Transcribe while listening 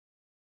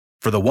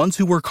For the ones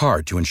who work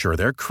hard to ensure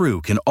their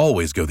crew can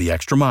always go the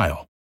extra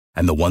mile,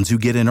 and the ones who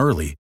get in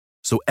early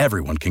so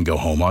everyone can go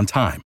home on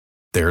time,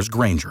 there's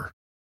Grainger,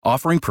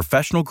 offering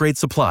professional-grade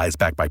supplies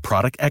backed by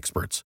product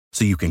experts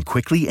so you can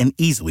quickly and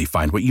easily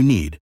find what you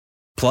need.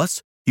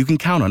 Plus, you can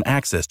count on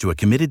access to a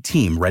committed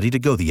team ready to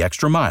go the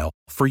extra mile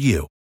for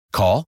you.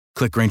 Call,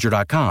 click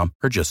Grainger.com,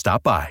 or just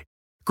stop by.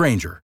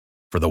 Grainger,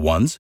 for the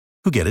ones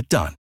who get it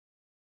done.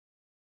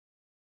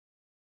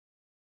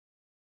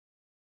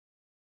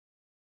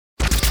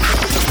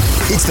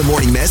 It's the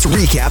Morning Mess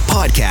Recap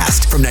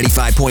Podcast from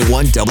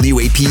 95.1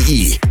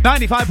 WAPE.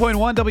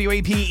 95.1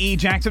 WAPE,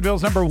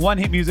 Jacksonville's number one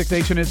hit music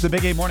station. It's the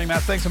Big A Morning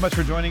Mess. Thanks so much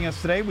for joining us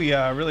today. We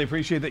really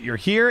appreciate that you're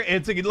here.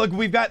 Look,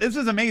 this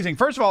is amazing.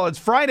 First of all, it's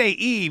Friday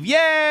Eve.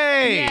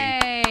 Yay!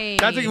 Yay!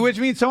 Which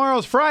means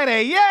tomorrow's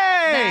Friday.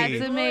 Yay!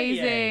 That's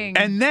amazing.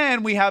 And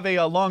then we have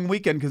a long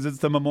weekend because it's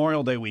the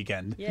Memorial Day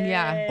weekend.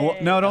 Yeah. Well,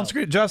 no, don't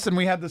scream, Justin.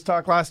 We had this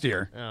talk last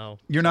year. Oh,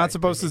 you're not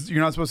supposed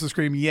to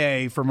scream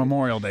 "yay" for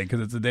Memorial Day because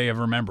it's a day of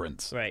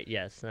remembrance. Right.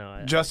 Yes.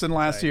 No. Justin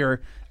last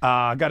year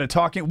got a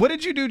talking. What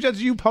did you do? Did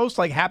you post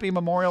like Happy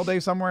Memorial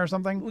Day somewhere or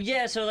something?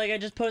 Yeah. So I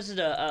just posted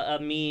a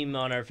meme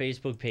on our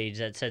Facebook page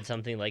that said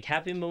something like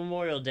Happy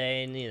Memorial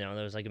Day, and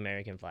there was like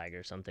American flag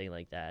or something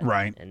like that.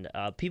 Right. And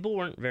people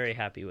weren't very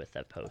happy with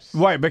that post.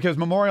 Right, because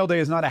Memorial Day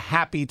is not a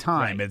happy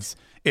time. Right.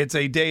 It's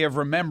a day of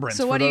remembrance.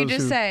 So what do you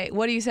just say?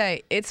 What do you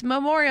say? It's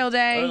Memorial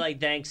Day. Or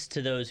like thanks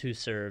to those who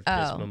served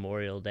this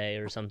Memorial Day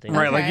or something.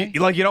 Right. Okay.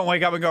 Like you don't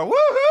wake up and go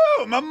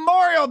woohoo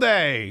Memorial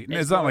Day.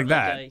 It's not like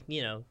that.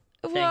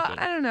 Well,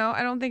 I don't know.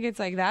 I don't think it's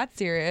like that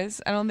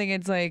serious. I don't think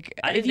it's like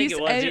I didn't think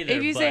it was either,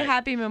 if you say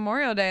Happy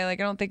Memorial Day,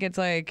 like I don't think it's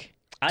like.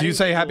 Do you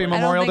say Happy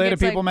Memorial Day to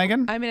people,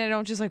 Megan? I mean, I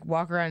don't just like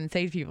walk around and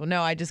say to people.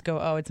 No, I just go,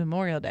 oh, it's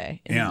Memorial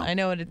Day. And yeah. I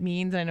know what it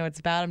means. I know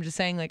it's bad. I'm just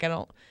saying, like,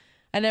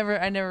 I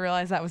never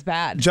realized that was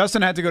bad.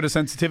 Justin had to go to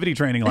sensitivity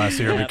training last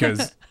year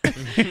because.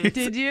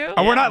 Did you?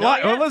 We're not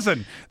lying. Well,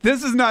 listen,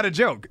 this is not a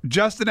joke.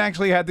 Justin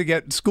actually had to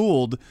get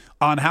schooled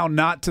on how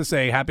not to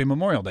say Happy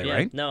Memorial Day,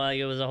 right? No,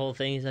 it was a whole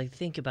thing. He's like,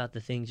 think about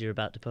the things you're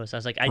about to post. I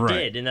was like, I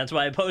did, and that's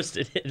why I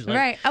posted it.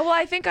 Right. Well,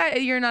 I think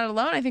you're not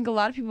alone. I think a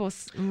lot of people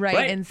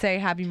write and say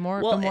Happy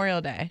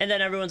Memorial Day. And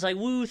then everyone's like,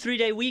 woo,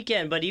 3-day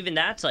weekend. But even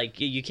that's like,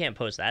 you can't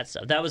post that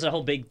stuff. That was a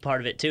whole big part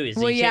of it, too, is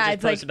you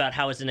can't just post about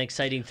how it's an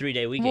exciting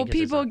 3-day weekend. Well,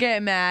 people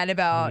get mad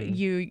about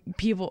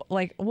people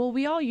like, well,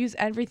 we all use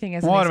everything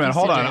as an Wait a minute, excuse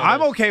hold to on. do I'm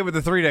this. okay with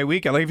the 3-day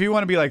weekend. Like, if you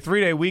want to be like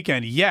 3-day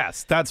weekend,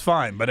 yes, that's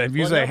fine. But if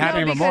you say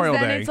Happy Memorial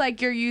then Day, it's like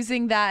you're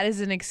using that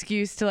as an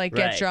excuse to like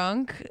get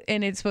drunk,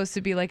 and it's supposed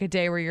to be like a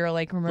day where you're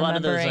like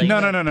remembering.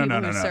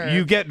 No.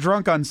 You get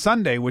drunk on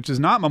Sunday, which is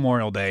not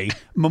Memorial Day.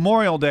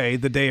 Memorial Day,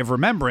 the day of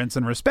remembrance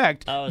and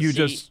respect. You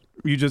just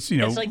it's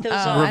like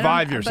those,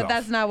 revive yourself. But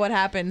that's not what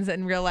happens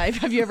in real life.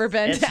 Have you ever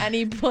been to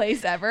any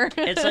place ever?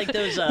 It's like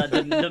those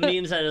the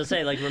memes that'll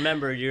say like,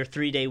 remember your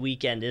 3-day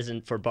weekend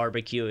isn't for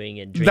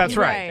barbecuing and drinking. That's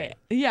right.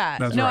 Yeah.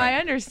 That's no, right. I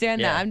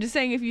understand that. I'm just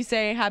saying if you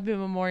say Happy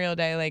Memorial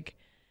Day, like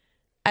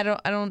I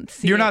don't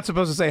see. You're not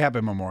supposed to say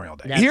Happy Memorial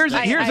Day.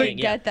 I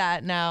get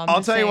that now.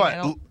 I'll tell you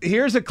what.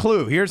 Here's a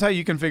clue. Here's how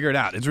you can figure it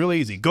out. It's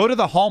really easy. Go to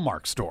the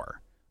Hallmark store,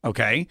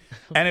 okay?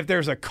 And if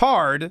there's a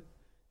card,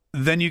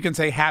 then you can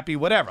say happy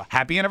whatever.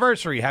 Happy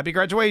anniversary, happy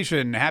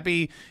graduation,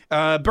 happy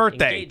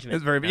birthday.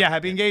 Engagement.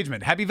 Happy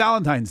engagement. Happy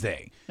Valentine's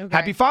Day. Okay.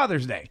 Happy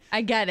Father's Day.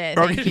 I get it.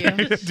 Thank you.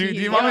 do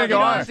you want me to go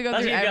on? You don't have to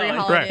go through every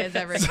holiday that's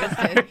ever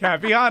existed.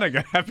 Happy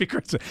Hanukkah. Happy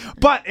Christmas.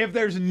 But if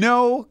there's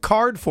no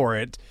card for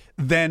it,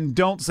 then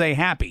don't say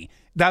happy.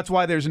 That's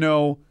why there's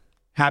no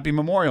Happy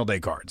Memorial Day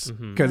cards,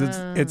 because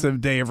it's a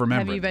day of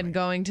remembrance. Have you been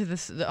going to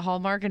the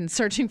Hallmark and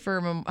searching for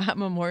a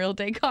Memorial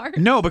Day card?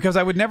 No, because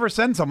I would never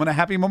send someone a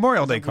Happy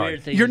Memorial Day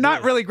card. You're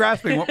not really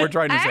grasping what we're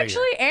trying to say. I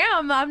actually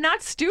am. I'm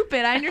not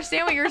stupid. I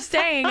understand what you're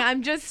saying.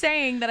 I'm just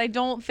saying that I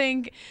don't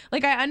think,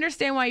 like, I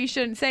understand why you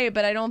shouldn't say it,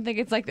 but I don't think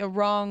it's like the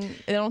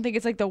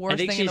worst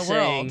thing in the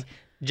world.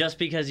 Just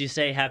because you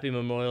say Happy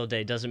Memorial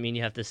Day doesn't mean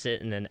you have to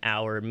sit in an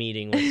hour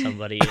meeting with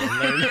somebody and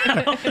learn.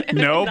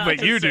 No,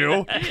 but you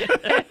do.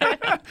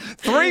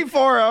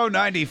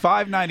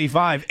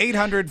 340-9595,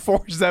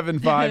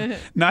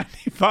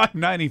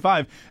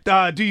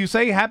 800-475-9595. Do you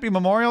say Happy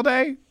Memorial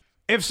Day?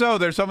 If so,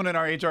 there's someone in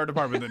our HR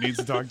department that needs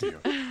to talk to you.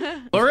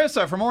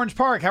 Larissa from Orange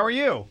Park, how are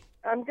you?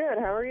 I'm good.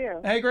 How are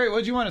you? Hey, great. What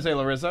did you want to say,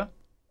 Larissa?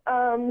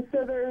 So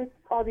there's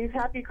all these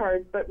happy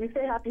cards, but we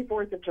say Happy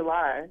 4th of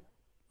July.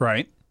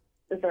 Right.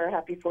 Is there a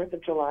Happy 4th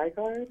of July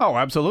card? Oh,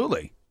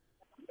 absolutely.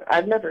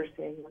 I've never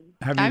seen one.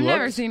 I've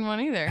never seen one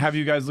either. Have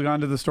you guys gone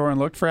to the store and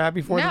looked for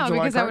Happy 4th of July No,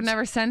 because cards? I would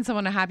never send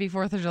someone a Happy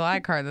 4th of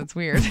July card. That's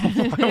weird.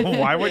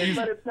 Why would you?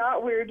 But it's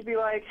not weird to be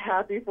like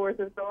Happy 4th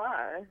of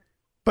July.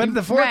 But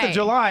the 4th of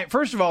July,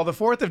 first of all, the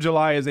 4th of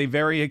July is a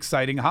very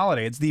exciting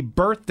holiday. It's the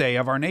birthday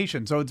of our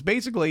nation. So it's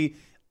basically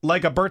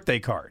like a birthday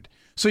card.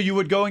 So you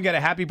would go and get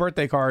a happy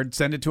birthday card,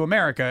 send it to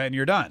America, and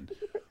you're done.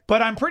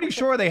 But I'm pretty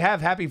sure they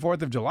have Happy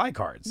 4th of July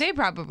cards. They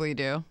probably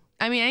do.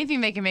 I mean,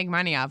 anything they can make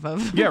money off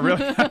of. Yeah,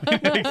 really.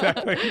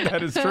 Exactly.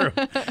 That is true.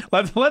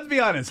 Let's be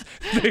honest.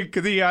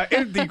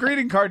 The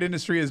greeting card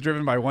industry is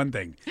driven by one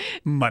thing: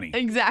 money.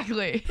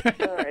 Exactly.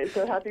 All right,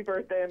 so happy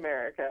birthday,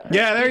 America.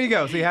 Yeah, there you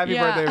go. See, happy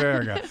birthday,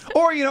 America.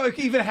 Or,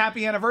 even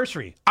happy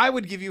anniversary. I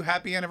would give you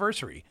happy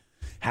anniversary.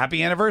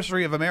 Happy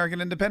anniversary of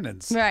American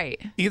independence.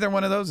 Right. Either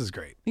one of those is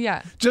great.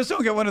 Yeah. Just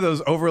don't get one of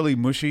those overly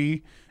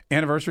mushy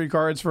anniversary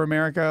cards for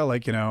America.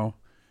 Like,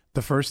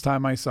 the first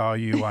time I saw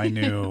you, I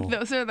knew.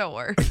 Those are the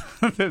worst.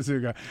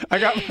 I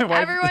got my wife.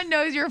 Everyone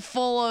knows you're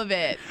full of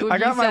it. I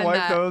got my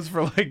wife those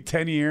for like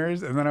 10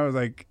 years, and then I was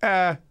like,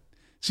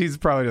 she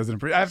probably doesn't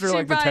appreciate. After She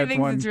like the probably 10th thinks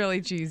one, it's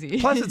really cheesy.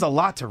 plus it's a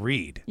lot to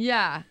read.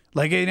 Yeah.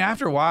 Like, and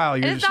after a while,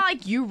 And it's not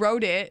like you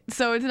wrote it,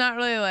 so it's not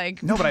really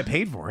like. No, but I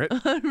paid for it.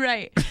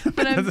 Right.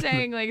 But I'm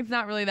saying, like, it's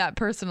not really that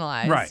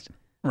personalized.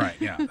 Right.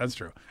 Yeah, that's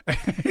true.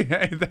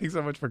 Thanks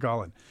so much for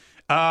calling.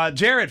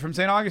 Jared from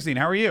St. Augustine,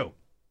 how are you?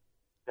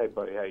 Hey,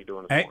 buddy, how you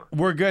doing? Hey,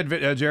 we're good,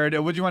 Jared.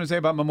 What do you want to say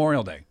about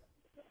Memorial Day?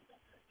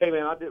 Hey,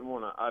 man, I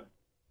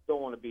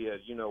don't want to be a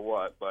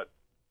you-know-what, but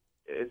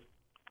it's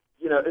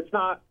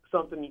not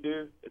something you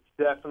do. It's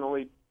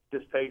definitely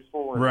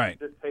distasteful, and right.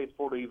 It's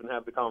distasteful to even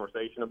have the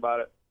conversation about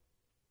it.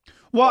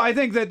 Well, I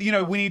think that,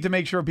 we need to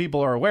make sure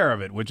people are aware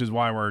of it, which is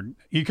why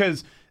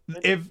because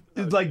if,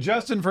 like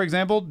Justin, for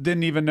example,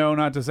 didn't even know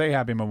not to say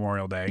Happy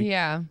Memorial Day.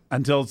 Yeah.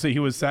 Until he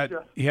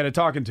had a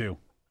talking to.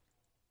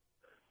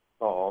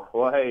 Oh,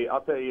 well, hey,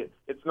 I'll tell you,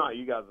 it's not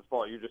you guys'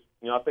 fault. You're just,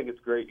 I think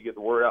it's great to get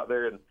the word out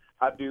there, and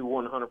I do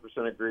 100%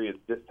 agree it's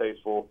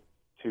distasteful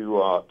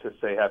to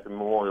say Happy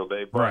Memorial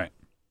Day. But right.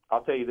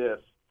 I'll tell you this.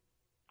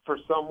 For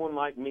someone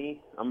like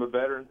me, I'm a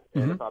veteran,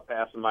 and if I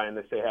pass somebody and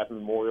they say Happy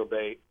Memorial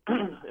Day,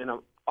 and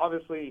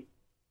obviously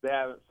they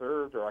haven't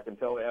served, or I can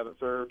tell they haven't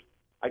served,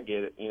 I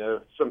get it.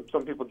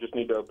 Some people just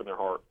need to open their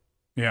heart.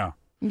 Yeah.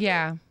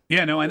 Yeah.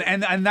 Yeah, no,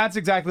 and that's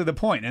exactly the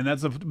point. And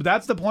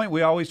that's the point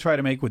we always try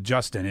to make with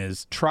Justin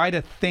is try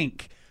to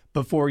think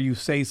before you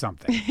say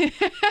something.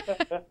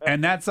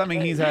 And that's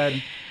something he's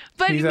had.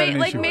 But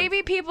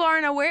maybe people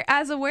aren't aware.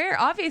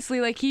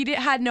 Obviously, like he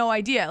had no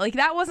idea. Like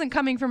that wasn't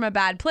coming from a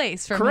bad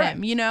place from Correct.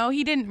 him.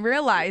 He didn't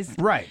realize.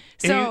 Right.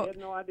 So he had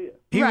no idea.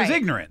 He was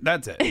ignorant.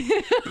 That's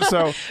it.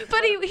 So.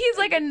 But he's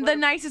like the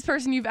nicest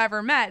person you've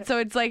ever met. So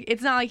it's like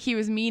it's not like he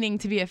was meaning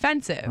to be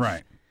offensive.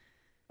 Right.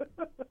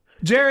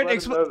 Jared,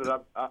 know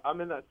that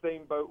I'm in that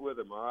same boat with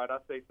him. All right, I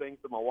say things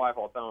to my wife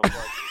all the time.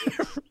 Like 80%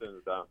 of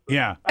the time. So.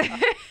 Yeah.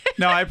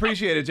 No, I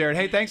appreciate it, Jared.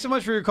 Hey, thanks so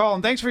much for your call,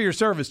 and thanks for your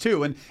service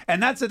too. And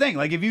that's the thing.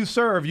 Like, if you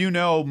serve,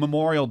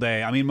 Memorial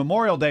Day. I mean,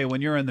 Memorial Day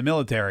when you're in the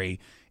military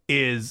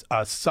is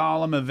a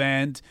solemn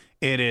event.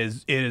 It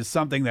is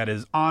something that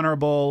is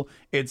honorable.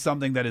 It's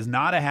something that is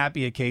not a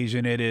happy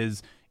occasion. It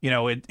is.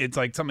 It's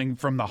like something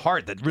from the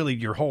heart that really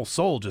your whole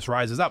soul just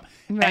rises up.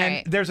 Right.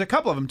 And there's a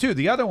couple of them, too.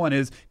 The other one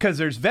is because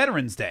there's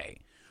Veterans Day,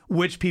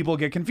 which people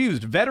get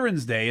confused.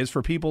 Veterans Day is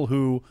for people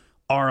who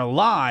are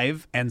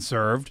alive and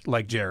served,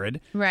 like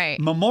Jared. Right.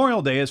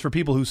 Memorial Day is for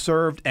people who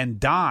served and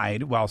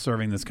died while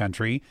serving this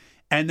country.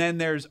 And then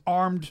there's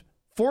Armed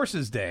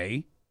Forces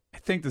Day. I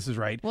think this is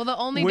right. Well, the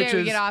only day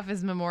we get off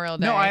is Memorial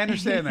Day. No, I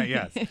understand that,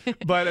 yes.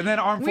 And then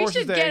Armed Forces Day.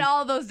 We should get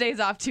all those days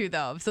off, too,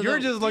 though. So you're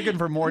just looking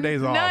for more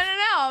days off.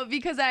 No,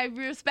 because I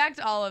respect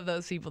all of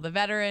those people. The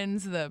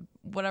veterans,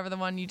 whatever the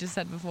one you just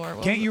said before.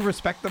 Can't you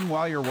respect them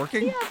while you're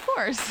working? Yeah, of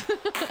course.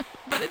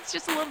 But it's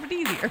just a little bit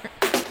easier.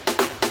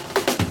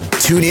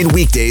 Tune in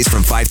weekdays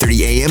from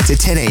 5:30 a.m. to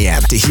 10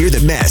 a.m. to hear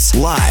the mess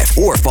live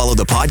or follow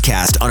the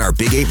podcast on our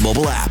Big 8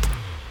 mobile app.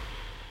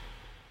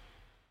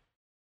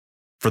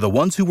 For the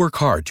ones who work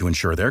hard to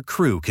ensure their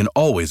crew can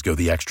always go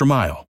the extra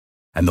mile,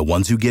 and the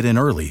ones who get in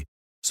early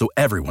so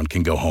everyone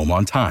can go home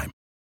on time,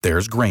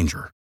 there's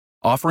Grainger,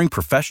 offering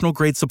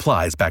professional-grade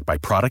supplies backed by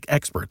product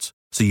experts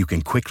so you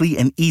can quickly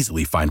and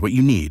easily find what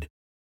you need.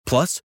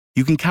 Plus,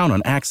 you can count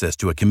on access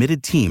to a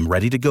committed team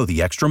ready to go the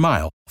extra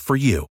mile for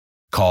you.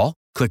 Call,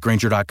 click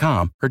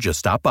Grainger.com, or just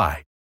stop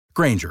by.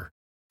 Grainger,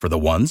 for the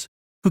ones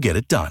who get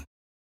it done.